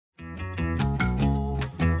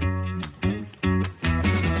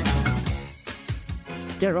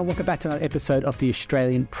Yeah, everyone, welcome back to another episode of the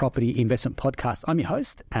Australian Property Investment Podcast. I'm your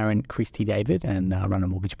host, Aaron Christie David, and I run a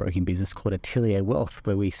mortgage broking business called Atelier Wealth,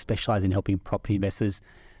 where we specialise in helping property investors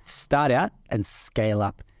start out and scale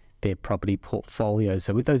up their property portfolio.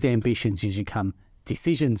 So with those ambitions usually come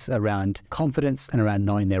decisions around confidence and around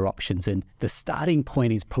knowing their options. And the starting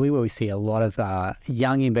point is probably where we see a lot of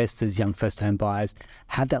young investors, young first-home buyers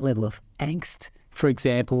have that level of angst. For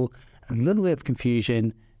example, a little bit of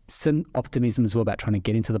confusion, some optimism as well about trying to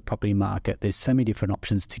get into the property market. There's so many different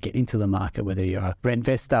options to get into the market, whether you're a rent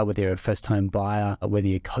investor, whether you're a first-home buyer, or whether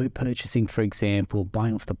you're co-purchasing, for example,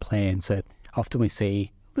 buying off the plan. So often we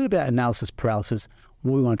see a little bit of analysis paralysis.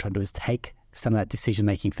 What we want to try to do is take some of that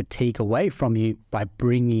decision-making fatigue away from you by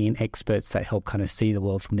bringing in experts that help kind of see the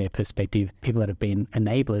world from their perspective, people that have been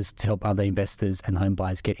enablers to help other investors and home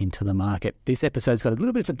buyers get into the market. This episode's got a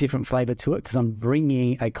little bit of a different flavour to it because I'm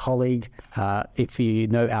bringing a colleague. If you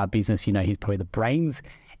know our business, you know he's probably the brains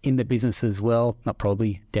in the business as well. Not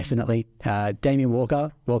probably, definitely. Damien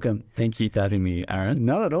Walker, welcome. Thank you for having me, Aaron.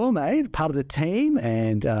 Not at all, mate. Part of the team.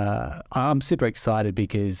 And I'm super excited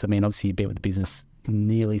because, I mean, obviously you've been with the business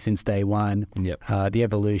nearly since day one. Yep. The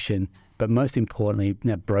evolution, but most importantly,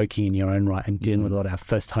 broking in your own right and dealing with a lot of our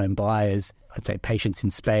first home buyers. I'd say patience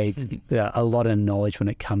in spades, a lot of knowledge when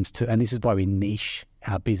it comes to, and this is why we niche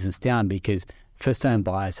our business down, because first home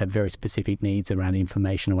buyers have very specific needs around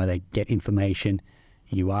information and where they get information.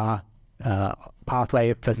 You are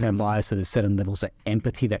pathway of first home buyers, so there's certain levels of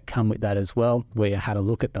empathy that come with that as well, where you had to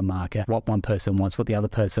look at the market, what one person wants, what the other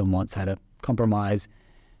person wants, how to compromise.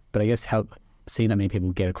 But I guess seeing that many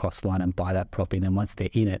people get across the line and buy that property, and then once they're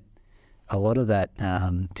in it, a lot of that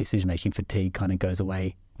decision-making fatigue kind of goes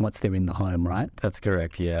away once they're in the home, right? That's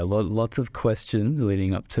correct, yeah. Lots of questions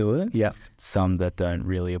leading up to it. Yeah. Some that don't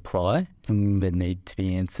really apply, that need to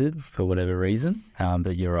be answered for whatever reason.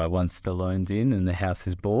 But you're right, once the loan's in and the house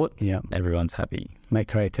is bought, everyone's happy. Mate,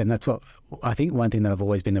 correct. And that's what I think one thing that I've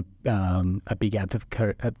always been a big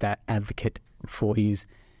advocate for is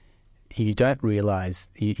you don't realise,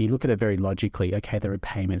 you look at it very logically, okay, the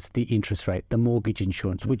repayments, the interest rate, the mortgage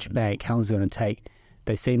insurance, which bank, how long is it going to take?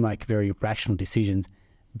 They seem like very rational decisions.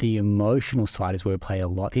 The emotional side is where we play a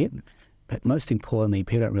lot in. But most importantly,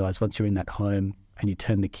 people don't realise once you're in that home and you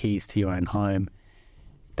turn the keys to your own home,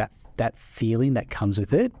 that feeling that comes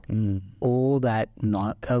with it, all that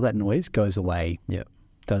noise goes away,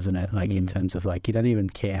 doesn't it? Like in terms of like, you don't even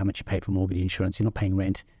care how much you pay for mortgage insurance. You're not paying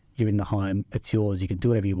rent. You're in the home, it's yours, you can do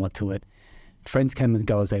whatever you want to it. Friends come and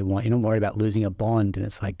go as they want. You're not worried about losing a bond. And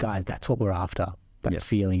it's like, guys, that's what we're after. That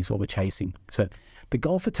feeling is what we're chasing. So the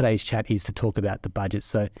goal for today's chat is to talk about the budget.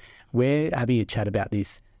 So we're having a chat about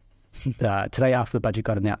this today after the budget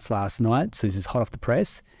got announced last night. So this is hot off the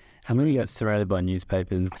press. And when we get surrounded by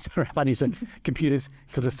newspapers, computers,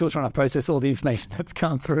 because we're still trying to process all the information that's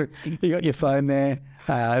come through. You got your phone there.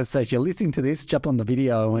 So if you're listening to this, jump on the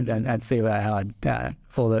video and see how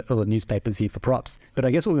all the newspapers here for props. But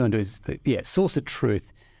I guess what we want to do is, source of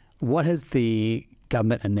truth. What has the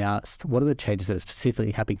government announced? What are the changes that are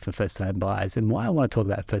specifically happening for first-home buyers? And why I want to talk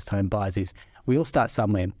about first-home buyers is we all start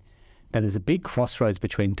somewhere. Now, there's a big crossroads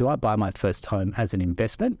between, do I buy my first home as an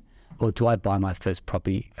investment, or do I buy my first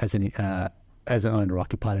property as an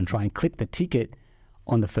owner-occupied and try and clip the ticket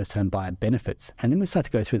on the first-home buyer benefits? And then we start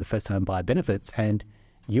to go through the first-home buyer benefits, and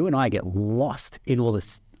you and I get lost in all the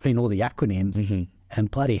acronyms. And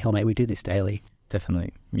bloody hell, mate, we do this daily.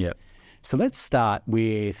 Definitely, yeah. So let's start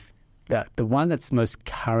with the one that's most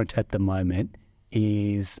current at the moment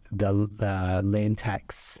is the land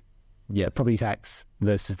tax. Yeah, property tax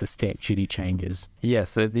versus the stamp duty changes. Yeah,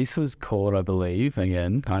 so this was called, I believe,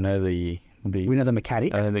 again, I know we know the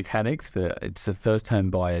mechanics. I know the mechanics, but it's a first home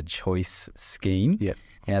buyer choice scheme. Yeah.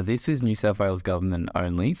 Now, this was New South Wales government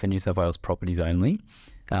only, for New South Wales properties only.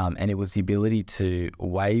 And it was the ability to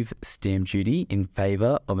waive stamp duty in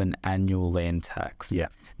favour of an annual land tax. Yeah.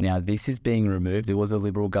 Now, this is being removed. It was a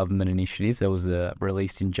Liberal government initiative that was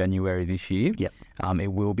released in January this year. Yeah.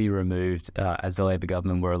 It will be removed as the Labor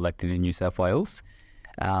government were elected in New South Wales.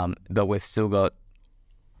 But we've still got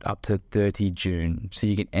up to 30 June. So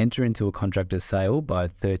you can enter into a contract of sale by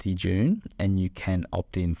 30 June and you can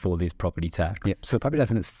opt in for this property tax. Yeah. So the property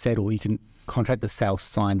doesn't settle. You can contract the sale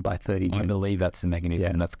signed by 30 June. I believe that's the mechanism.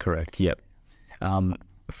 Yeah. That's correct. Yep.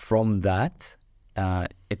 From that,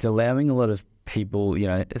 it's allowing a lot of people,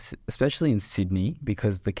 especially in Sydney,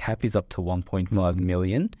 because the cap is up to 1.5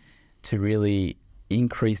 million, to really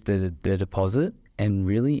increase the deposit and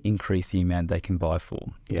really increase the amount they can buy for.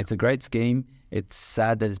 Yeah. It's a great scheme. It's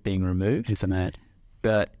sad that it's being removed. It's mad.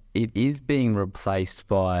 But it is being replaced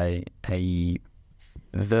by a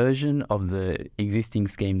version of the existing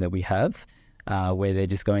scheme that we have, where they're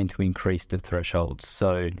just going to increase the thresholds.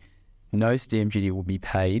 So no stamp duty will be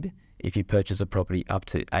paid if you purchase a property up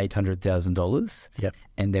to $800,000. Yep.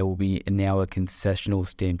 And there will be now a concessional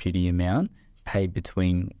stamp duty amount paid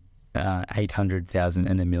between $800,000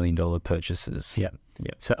 and $1 million purchases. Yep.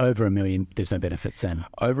 So over $1 million, there's no benefits then?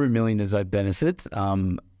 Over $1 million, there's no benefits.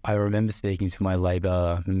 I remember speaking to my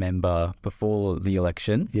Labor member before the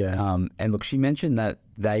election. Yeah. And look, she mentioned that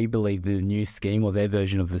they believe the new scheme or their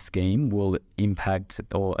version of the scheme will impact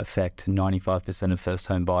or affect 95% of first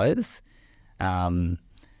home buyers.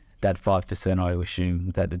 That 5%, I assume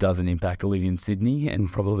that it doesn't impact living in Sydney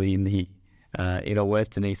and probably in the inner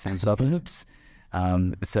west and eastern suburbs.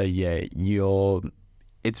 So yeah,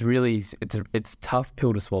 it's a tough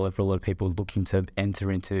pill to swallow for a lot of people looking to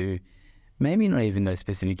enter into maybe not even those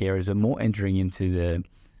specific areas, but more entering into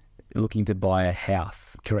looking to buy a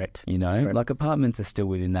house. Correct. Correct. Like apartments are still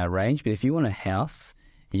within that range, but if you want a house,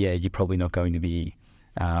 yeah, you're probably not going to be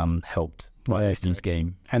helped by this new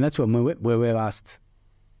scheme. And that's where we've asked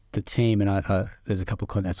the team, and there's a couple of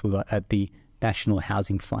contacts we've got at the National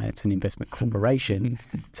Housing Finance and Investment Corporation,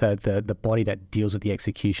 so the body that deals with the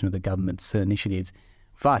execution of the government's initiatives.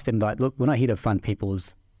 We've asked them, like, look, we're not here to fund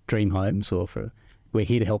people's dream homes, we're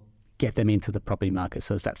here to help get them into the property market.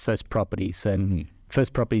 So it's that first property. So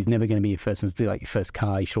first property is never going to be your first one. It's like your first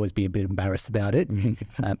car. You should always be a bit embarrassed about it.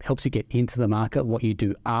 Helps you get into the market. What you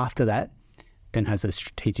do after that then has a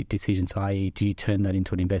strategic decision. So i.e., do you turn that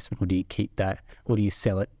into an investment, or do you keep that, or do you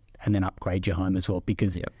sell it and then upgrade your home as well?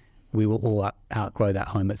 Because we will all outgrow that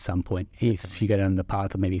home at some point. If you go down the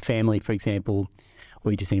path of maybe family, for example, or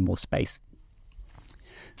you just need more space.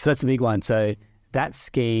 So that's the big one. So that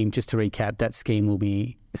scheme, just to recap, that scheme will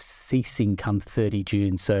be ceasing come 30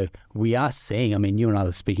 June. So we are seeing, I mean, you and I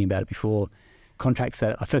were speaking about it before, contracts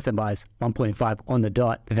that are first-time buyers 1.5 on the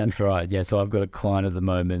dot. That's right. Yeah. So I've got a client at the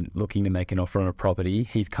moment looking to make an offer on a property.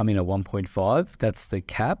 He's come in at 1.5. That's the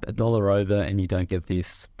cap, $1 over, and you don't get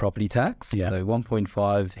this property tax. Yeah. So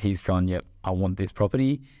 1.5, he's gone, yep, I want this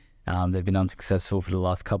property. They've been unsuccessful for the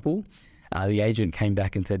last couple. The agent came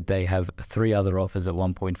back and said they have 3 other offers at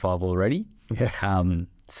 1.5 already. Yeah.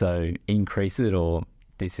 So increase it, or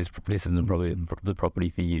this isn't probably the property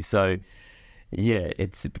for you. So yeah,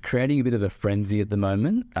 it's creating a bit of a frenzy at the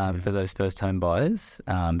moment for those first home buyers.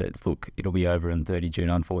 But look, it'll be over on 30 June,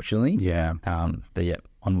 unfortunately. Yeah. But yeah,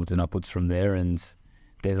 onwards and upwards from there. And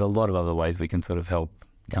there's a lot of other ways we can sort of help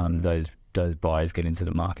those buyers get into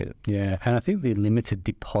the market. Yeah. And I think the limited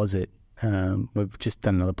deposit, we've just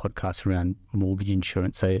done another podcast around mortgage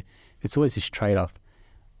insurance. So it's always this trade-off.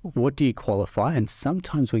 What do you qualify? And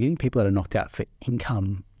sometimes we're getting people that are knocked out for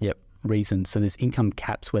income reasons. So there's income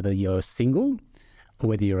caps, whether you're a single or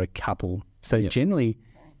whether you're a couple. So generally,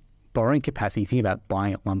 borrowing capacity, think about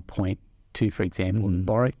buying at 1.2, for example.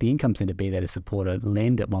 The incomes need to be there to support a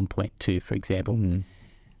lend at 1.2, for example.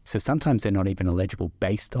 So sometimes they're not even eligible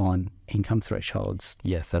based on income thresholds.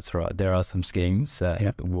 Yes, that's right. There are some schemes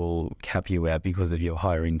that will cap you out because of your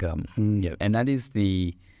higher income. And that is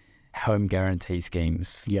the home guarantee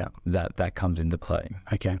schemes that comes into play.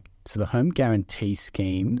 Okay. So the home guarantee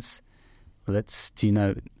schemes,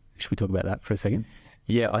 should we talk about that for a second?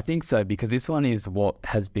 Yeah, I think so, because this one is what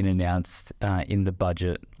has been announced in the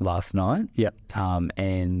budget last night.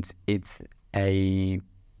 And it's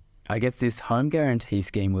I guess this home guarantee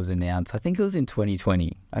scheme was announced, I think it was in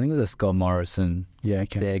 2020. I think it was a Scott Morrison.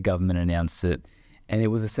 Their government announced it. And it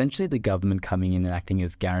was essentially the government coming in and acting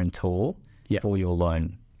as guarantor for your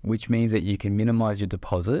loan, which means that you can minimise your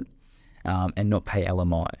deposit and not pay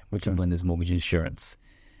LMI, which is lender's mortgage insurance.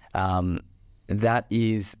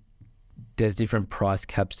 There's different price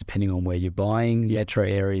caps depending on where you're buying. Metro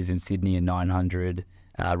areas in Sydney are 900,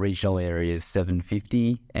 regional areas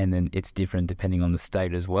 750, and then it's different depending on the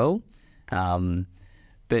state as well.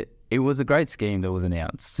 But it was a great scheme that was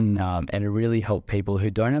announced, and it really helped people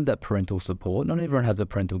who don't have that parental support. Not everyone has a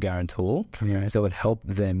parental guarantor, so it helped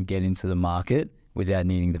them get into the market without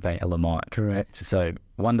needing to pay LMI. Correct. So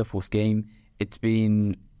wonderful scheme. It's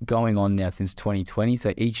been going on now since 2020.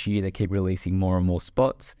 So each year they keep releasing more and more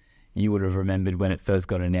spots. You would have remembered when it first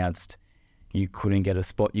got announced, you couldn't get a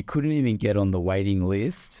spot. You couldn't even get on the waiting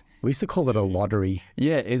list. We used to call it a lottery.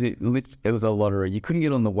 Yeah, it was a lottery. You couldn't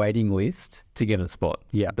get on the waiting list to get a spot.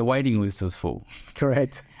 Yeah. The waiting list was full.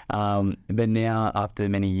 Correct. But now, after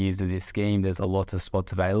many years of this scheme, there's a lot of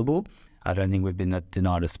spots available. I don't think we've been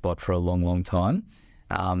denied a spot for a long, long time.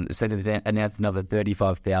 So they've announced another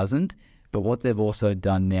 35,000. But what they've also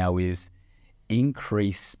done now is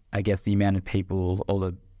increase, I guess, the amount of people or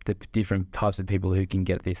the different types of people who can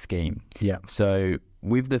get this scheme. Yeah. So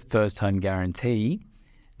with the first home guarantee,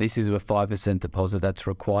 this is a 5% deposit that's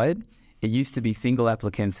required. it used to be single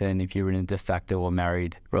applicants and if you're in a de facto or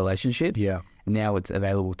married relationship. Yeah. Now it's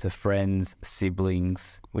available to friends,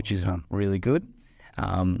 siblings, which is really good.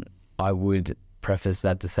 I would preface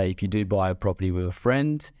that to say if you do buy a property with a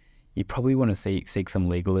friend, you probably want to seek some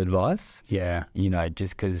legal advice. Yeah. You know,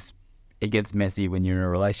 just because it gets messy when you're in a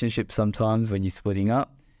relationship sometimes when you're splitting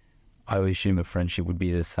up. I would assume a friendship would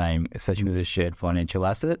be the same, especially with a shared financial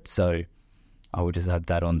asset. So I would just add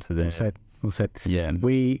that onto the... Well said. Yeah.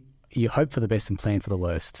 You hope for the best and plan for the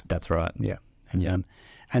worst. That's right. Yeah.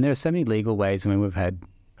 And there are so many legal ways. I mean, we've had,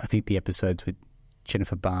 I think, the episodes with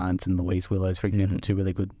Jennifer Barnes and Louise Willows, for example, two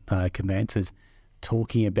really good conveyancers,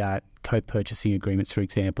 talking about co-purchasing agreements, for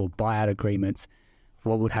example, buyout agreements.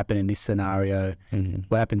 What would happen in this scenario?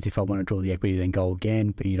 What happens if I want to draw the equity, then go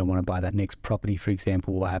again, but you don't want to buy that next property, for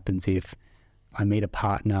example? What happens if I meet a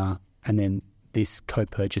partner and then this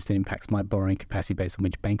co-purchase that impacts my borrowing capacity based on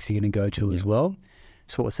which banks you're going to go to as well?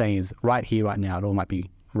 So what we're saying is right here, right now, it all might be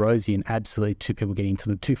rosy and absolutely two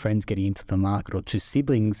friends getting into the market or two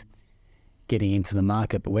siblings getting into the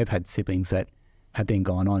market. But we've had siblings that have then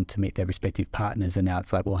gone on to meet their respective partners, and now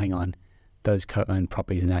it's like, well, hang on, those co-owned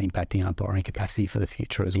properties are now impacting our borrowing capacity for the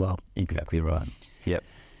future as well. Exactly right. Yep.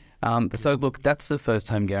 So look, that's the first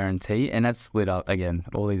home guarantee, and that's split up again.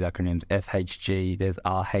 All these acronyms: FHG. There's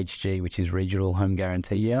RHG, which is regional home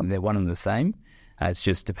guarantee. Yeah, they're one and the same. It's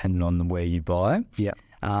just dependent on where you buy. Yeah.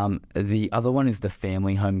 The other one is the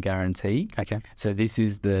family home guarantee. Okay. So this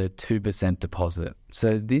is the 2% deposit.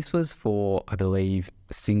 So this was for, I believe,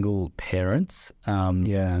 single parents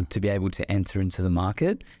to be able to enter into the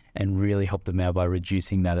market and really help them out by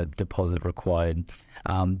reducing that deposit required.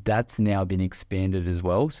 That's now been expanded as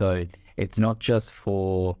well. So it's not just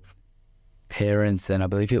for parents, and I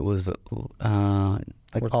believe it was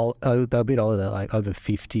they're a bit older, like over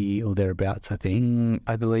 50 or thereabouts, I think.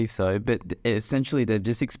 I believe so, but essentially they've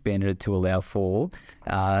just expanded it to allow for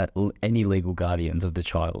any legal guardians of the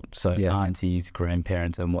child, so aunties,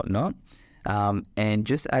 grandparents and whatnot. And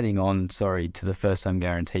just adding on, to the first home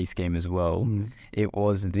guarantee scheme as well, it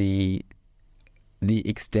was the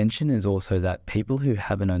extension is also that people who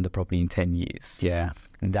haven't owned the property in 10 years. Yeah.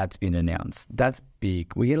 That's been announced. That's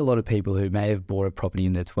big. We get a lot of people who may have bought a property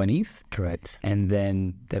in their 20s. Correct. And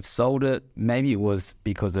then they've sold it. Maybe it was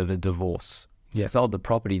because of a divorce. Yeah. Sold the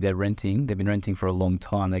property, they're renting. They've been renting for a long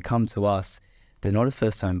time. They come to us. They're not a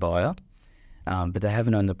first-home buyer, but they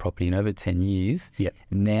haven't owned the property in over 10 years. Yeah.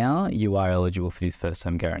 Now you are eligible for this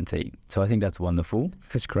first-home guarantee. So I think that's wonderful.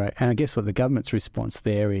 That's great. And I guess what the government's response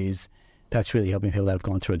there is, that's really helping people that have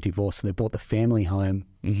gone through a divorce. So they bought the family home.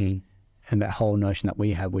 And that whole notion that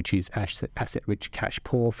we have, which is asset-rich,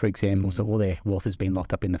 cash-poor, for example. So all their wealth has been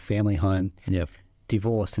locked up in the family home,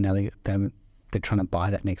 divorced, and now they're trying to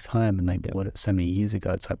buy that next home, and they bought it so many years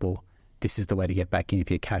ago. It's like, well, this is the way to get back in. If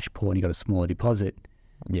you're cash-poor and you've got a smaller deposit,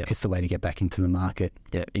 it's the way to get back into the market.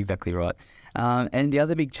 Yeah, exactly right. And the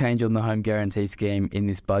other big change on the home guarantee scheme in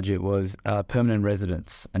this budget was permanent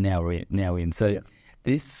residents are now in. So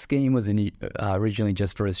this scheme was originally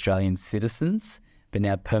just for Australian citizens, but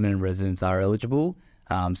now permanent residents are eligible.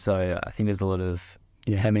 So I think there's a lot of,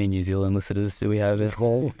 how many New Zealand listeners do we have at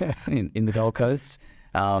all in the Gold Coast?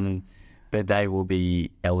 But they will be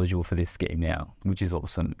eligible for this scheme now, which is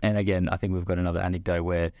awesome. And again, I think we've got another anecdote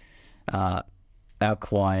where our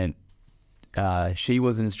client, she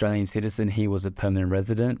was an Australian citizen, he was a permanent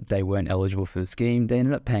resident. They weren't eligible for the scheme. They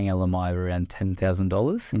ended up paying LMI of around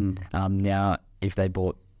 $10,000. Now, if they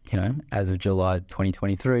bought, as of July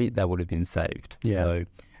 2023, that would have been saved. Yeah. So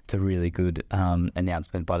it's a really good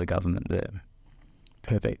announcement by the government there.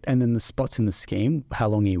 Perfect. And then the spots in the scheme, how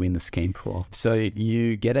long are you in the scheme for? So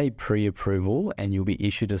you get a pre-approval and you'll be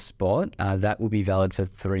issued a spot. That will be valid for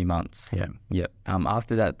 3 months. Yeah. Yep.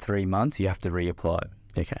 After that 3 months, you have to reapply.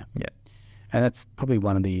 Okay. Yeah. And that's probably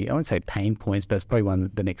one of the, I won't say pain points, but it's probably one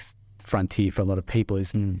of the next frontier for a lot of people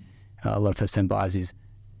is a lot of first-time buyers is,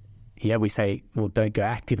 we say, well, don't go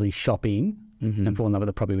actively shopping and fall in love with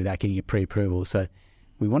the property without getting a pre-approval. So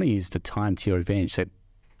we want to use the time to your advantage. So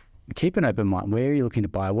keep an open mind. Where are you looking to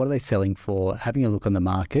buy? What are they selling for? Having a look on the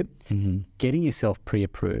market, getting yourself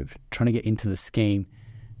pre-approved, trying to get into the scheme.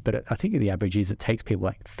 But I think the average is it takes people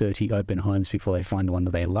like 30 open homes before they find the one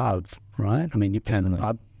that they love, right? I mean,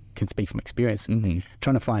 I can speak from experience.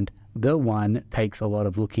 Trying to find the one takes a lot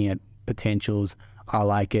of looking at potentials. I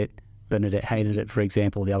like it. Bernadette hated it, for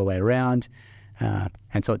example, the other way around.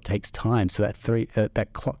 And so it takes time. So that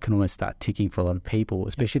clock can almost start ticking for a lot of people,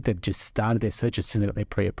 especially if they've just started their search as soon as they got their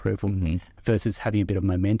pre-approval versus having a bit of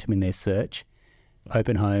momentum in their search.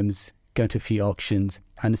 Open homes, going to a few auctions,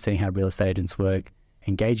 understanding how real estate agents work,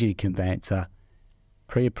 engaging a conveyancer.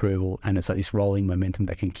 pre-approval, and it's like this rolling momentum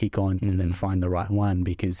that can kick on and then find the right one.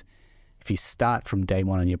 Because if you start from day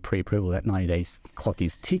one on your pre-approval, that 90 days clock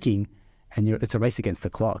is ticking, and it's a race against the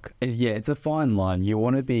clock. Yeah, it's a fine line. You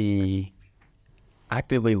want to be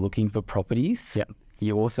actively looking for properties. Yep.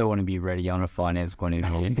 You also want to be ready on a finance point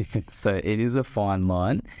of view. So it is a fine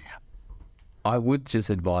line. I would just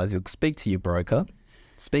advise you, speak to your broker.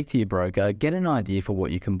 Get an idea for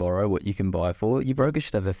what you can borrow, what you can buy for. Your broker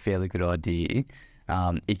should have a fairly good idea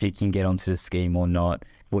if you can get onto the scheme or not,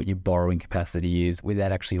 what your borrowing capacity is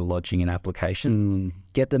without actually lodging an application.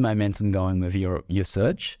 Get the momentum going with your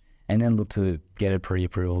search, and then look to get a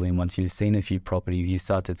pre-approval in. Once you've seen a few properties, you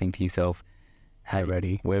start to think to yourself, hey,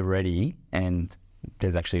 we're ready, and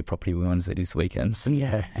there's actually a property we want to see this weekend.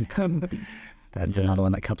 Yeah. That's another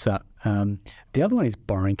one that comes up. The other one is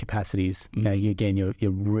borrowing capacities. Now, you're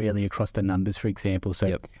really across the numbers, for example.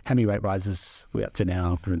 So how many rate rises we're up to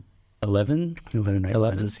now? 11 rate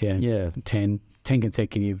rises, yeah. Yeah. 10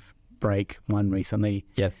 consecutive break, one recently.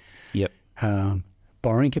 Yes. Yep.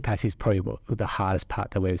 Borrowing capacity is probably the hardest part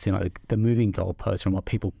that we've seen, like the moving goalposts from what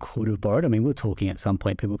people could have borrowed. I mean, we're talking at some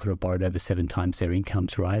point people could have borrowed over 7 times their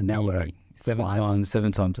incomes, right? And now we're at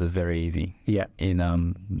 7 times is very easy. Yeah. In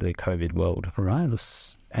the COVID world. Right.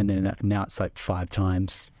 And then now it's like 5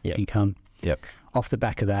 times income. Yep. Off the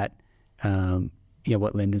back of that,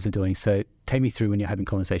 what lenders are doing. So take me through when you're having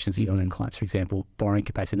conversations with your own clients, for example, borrowing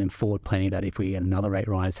capacity and then forward planning that if we get another rate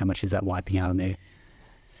rise, how much is that wiping out on their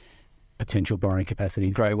potential borrowing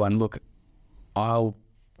capacities? Great one. Look, I'll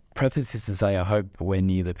preface this to say I hope we're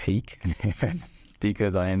near the peak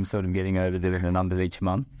because I am sort of getting over the numbers each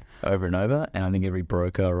month over and over, and I think every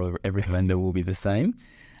broker or every lender will be the same.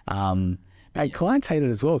 Clients hate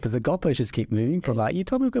it as well because the goalposts just keep moving from like, you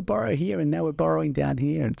told me we could borrow here and now we're borrowing down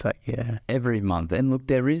here, and it's like, yeah. Every month. And look,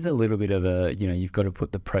 there is a little bit of you've got to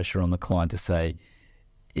put the pressure on the client to say,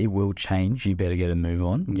 it will change. You better get a move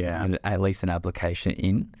on. Yeah. Get at least an application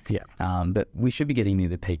in. Yeah. But we should be getting near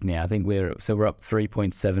the peak now. I think we're up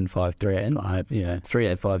 3.75%.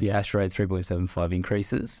 3.85 cash rate, 3.75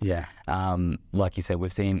 increases. Yeah. Like you said,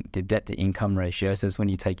 we've seen the debt to income ratio. So that's when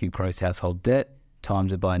you take your gross household debt,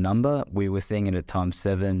 times it by a number. We were seeing it at times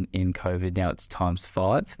 7 in COVID. Now it's times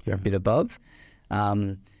 5, a bit above.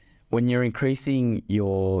 When you're increasing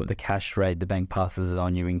the cash rate, the bank passes it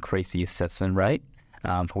on, you increase the assessment rate.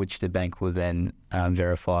 For which the bank will then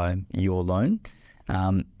verify your loan.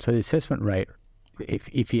 So the assessment rate,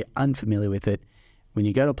 if you're unfamiliar with it, when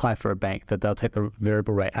you go to apply for a bank, that they'll take the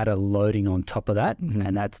variable rate, add a loading on top of that,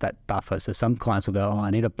 and that's that buffer. So some clients will go, I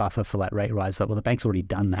need a buffer for that rate rise. Well, the bank's already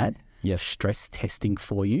done that. Yes. Stress testing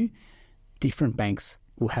for you. Different banks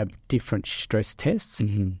will have different stress tests.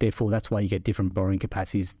 Therefore, that's why you get different borrowing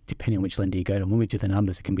capacities depending on which lender you go to. And when we do the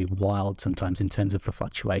numbers, it can be wild sometimes in terms of the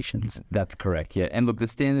fluctuations. That's correct, yeah. And look, the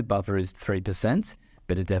standard buffer is 3%,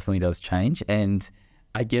 but it definitely does change. And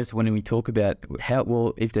I guess when we talk about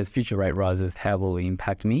if there's future rate rises, how will it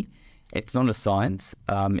impact me? It's not a science.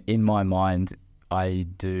 In my mind, I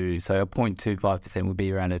do. So a 0.25% would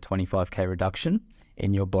be around a 25K reduction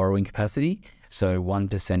in your borrowing capacity. So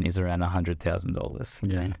 1% is around $100,000.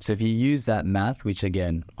 Yeah. So if you use that math, which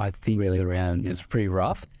again, I think is pretty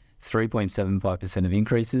rough, 3.75% of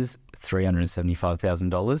increases,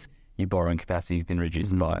 $375,000, your borrowing capacity has been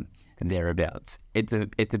reduced by thereabouts. It's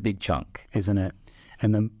a big chunk. Isn't it?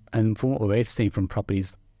 And from what we've seen from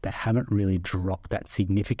properties that haven't really dropped that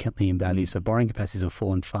significantly in value, so borrowing capacities have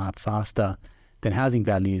fallen far faster than housing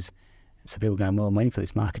values. So people going, well, I'm waiting for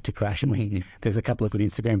this market to crash. And there's a couple of good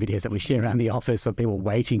Instagram videos that we share around the office where people are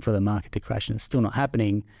waiting for the market to crash and it's still not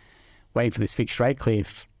happening, waiting for this fixed rate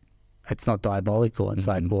cliff. It's not diabolical. It's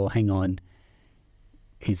like, well, hang on.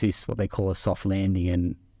 Is this what they call a soft landing?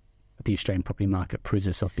 And the Australian property market proves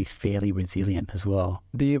itself to be fairly resilient as well.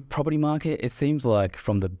 The property market, it seems like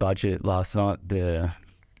from the budget last night,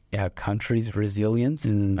 our country's resilient.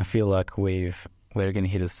 I feel like we're going to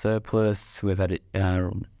hit a surplus. We've had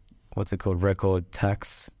record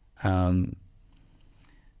tax revenue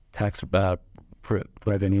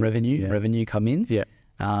come in. Yeah.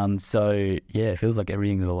 It feels like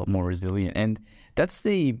everything is a lot more resilient, and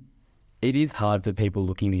it is hard for people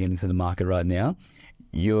looking to get into the market right now.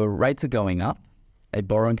 Your rates are going up, a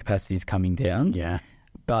borrowing capacity is coming down. Yeah.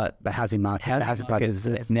 But the housing market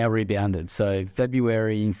has now rebounded. So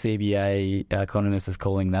February, CBA economists is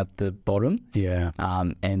calling that the bottom. Yeah.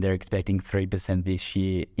 And they're expecting 3% this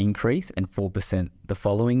year increase and 4% the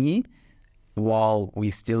following year, while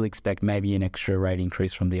we still expect maybe an extra rate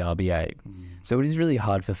increase from the RBA. So it is really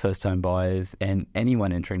hard for first-time buyers and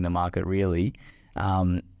anyone entering the market really.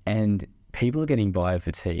 And people are getting buyer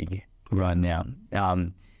fatigue right now.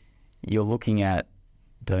 You're looking at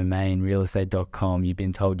domain, realestate.com, you've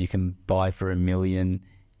been told you can buy for $1 million.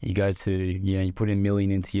 You go to, you put $1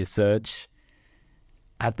 million into your search.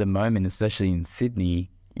 At the moment, especially in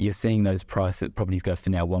Sydney, you're seeing those properties go for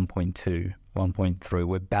now 1.2, 1.3.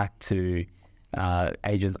 We're back to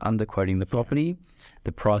agents underquoting the property,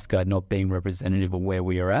 the price guide not being representative of where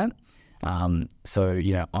we are at. So,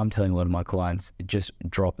 I'm telling a lot of my clients, just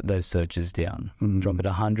drop those searches down. Drop it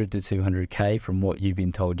 100 to 200K from what you've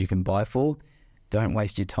been told you can buy for. Don't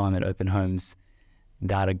waste your time at open homes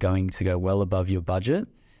that are going to go well above your budget.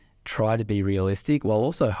 Try to be realistic while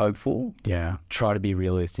also hopeful. Yeah. Try to be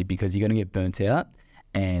realistic because you're going to get burnt out,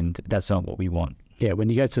 and that's not what we want. Yeah, when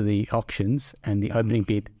you go to the auctions and the opening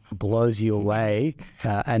bid blows you away,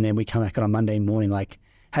 and then we come back on a Monday morning like,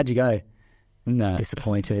 how'd you go? No.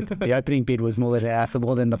 Disappointed. The opening bid was more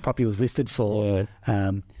than the property was listed for.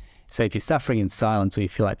 Yeah. So if you're suffering in silence or you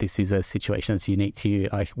feel like this is a situation that's unique to you,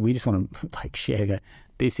 we just want to share.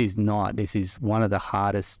 This is one of the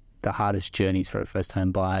hardest journeys for a first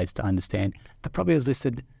home buyer is to understand the property was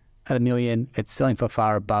listed at $1 million. It's selling for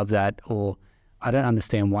far above that, or I don't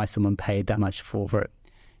understand why someone paid that much for it.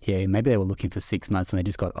 Yeah, maybe they were looking for 6 months and they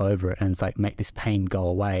just got over it, and it's like, make this pain go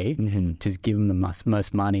away. Just give them the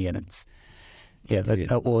most money, and it's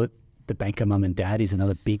or the banker mum and dad is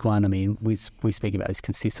another big one. I mean, we speak about this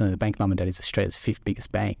consistently. The bank mum and dad is Australia's 5th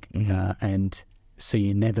biggest bank, and so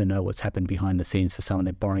you never know what's happened behind the scenes for someone.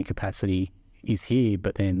 Their borrowing capacity is here,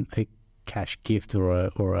 but then a cash gift or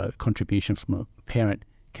a contribution from a parent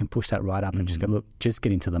can push that right up and just go, look, just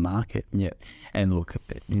get into the market. Yeah. And look,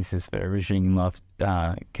 this is for everything in life.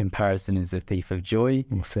 Comparison is a thief of joy.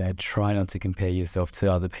 Well said. Try not to compare yourself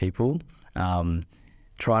to other people.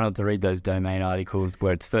 Try not to read those domain articles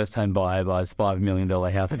where it's first home buyer buys $5 million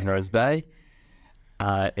house in Rose Bay.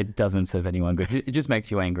 It doesn't serve anyone good. It just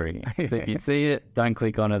makes you angry. So if you see it, don't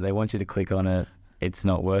click on it. They want you to click on it. It's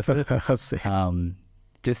not worth it.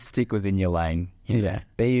 Just stick within your lane.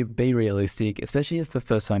 Be realistic, especially for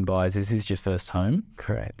first home buyers. This is your first home.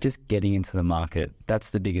 Correct. Just getting into the market.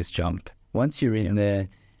 That's the biggest jump. Once you're in there,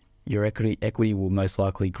 your equity will most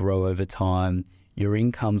likely grow over time. Your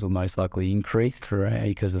incomes will most likely increase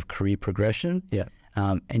because of career progression. Yeah.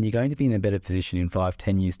 And you're going to be in a better position in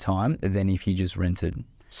 5-10 years' time than if you just rented.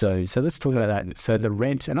 So let's talk about that. So the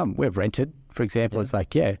rent, and we've rented, for example, it's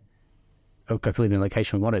like, I'll go live in a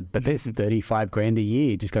location we wanted, but there's $35,000 a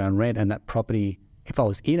year just going on rent, and that property, if I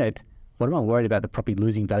was in it, what am I worried about the property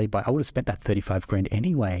losing value by? I would have spent that $35,000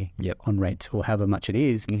 anyway on rent, or however much it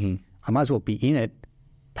is. I might as well be in it,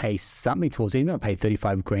 pay something towards it. Even if I pay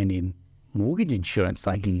 $35,000 in mortgage insurance,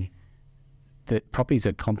 like the properties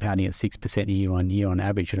are compounding at 6% year on year on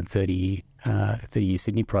average, and a 30-year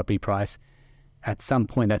Sydney property price. At some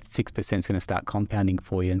point, that 6% is going to start compounding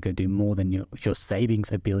for you and going to do more than your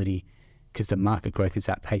savings ability, because the market growth is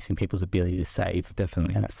outpacing people's ability to save.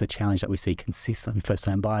 Definitely. And that's the challenge that we see consistently.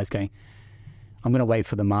 First-time buyers going, I'm going to wait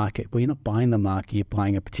for the market. Well, you're not buying the market. You're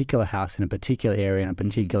buying a particular house in a particular area, in a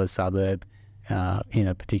particular suburb, in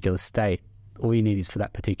a particular state. All you need is for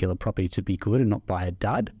that particular property to be good and not buy a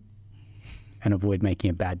dud, and avoid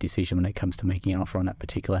making a bad decision when it comes to making an offer on that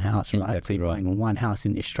particular house, right? Exactly. So you're buying one house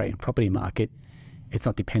in the Australian property market. It's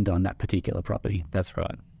not dependent on that particular property. That's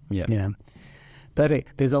right. Yeah. But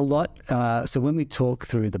there's a lot. So when we talk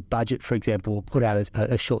through the budget, for example, we'll put out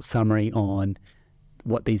a short summary on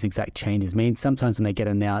what these exact changes mean. Sometimes when they get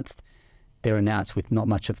announced, they're announced with not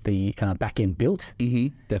much of the back end built.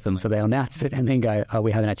 Definitely. So they'll announce it and then go,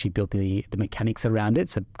 we haven't actually built the mechanics around it.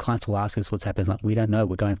 So clients will ask us what's happened. It's like, we don't know.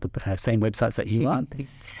 We're going for the same websites that you are.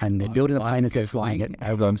 And they're building the plane as they're flying it.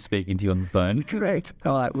 As I'm speaking to you on the phone. Correct.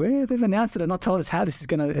 I'm like, well, they've announced it and not told us how this is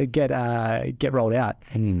going to get rolled out.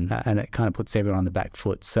 And it kind of puts everyone on the back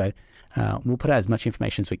foot. So we'll put out as much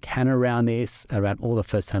information as we can around this, around all the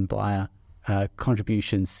first-time buyer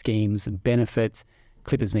contributions, schemes, and benefits.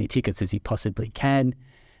 Clip as many tickets as you possibly can.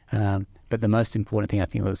 But the most important thing I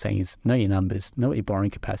think I was saying is know your numbers, know what your borrowing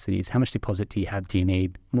capacity is, how much deposit do you have, do you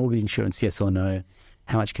need, mortgage insurance, yes or no,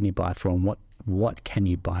 how much can you buy for, and what can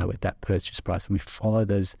you buy with that purchase price. And we follow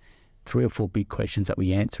those 3 or 4 big questions that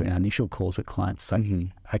we answer in our initial calls with clients. So,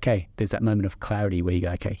 okay, there's that moment of clarity where you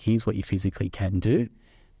go, okay, here's what you physically can do.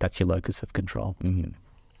 That's your locus of control.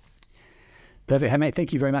 Perfect. Hey, mate,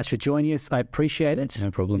 thank you very much for joining us. I appreciate it. No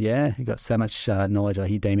problem. Yeah, you've got so much knowledge. I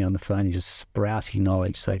hear Damien on the phone. He's just sprouting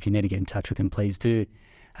knowledge. So if you need to get in touch with him, please do.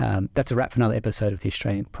 That's a wrap for another episode of the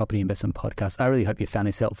Australian Property Investment Podcast. I really hope you found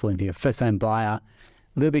this helpful. If you're a first-time buyer,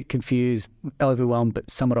 a little bit confused, overwhelmed, but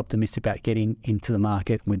somewhat optimistic about getting into the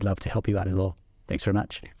market, we'd love to help you out as well. Thanks very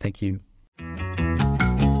much. Thank you.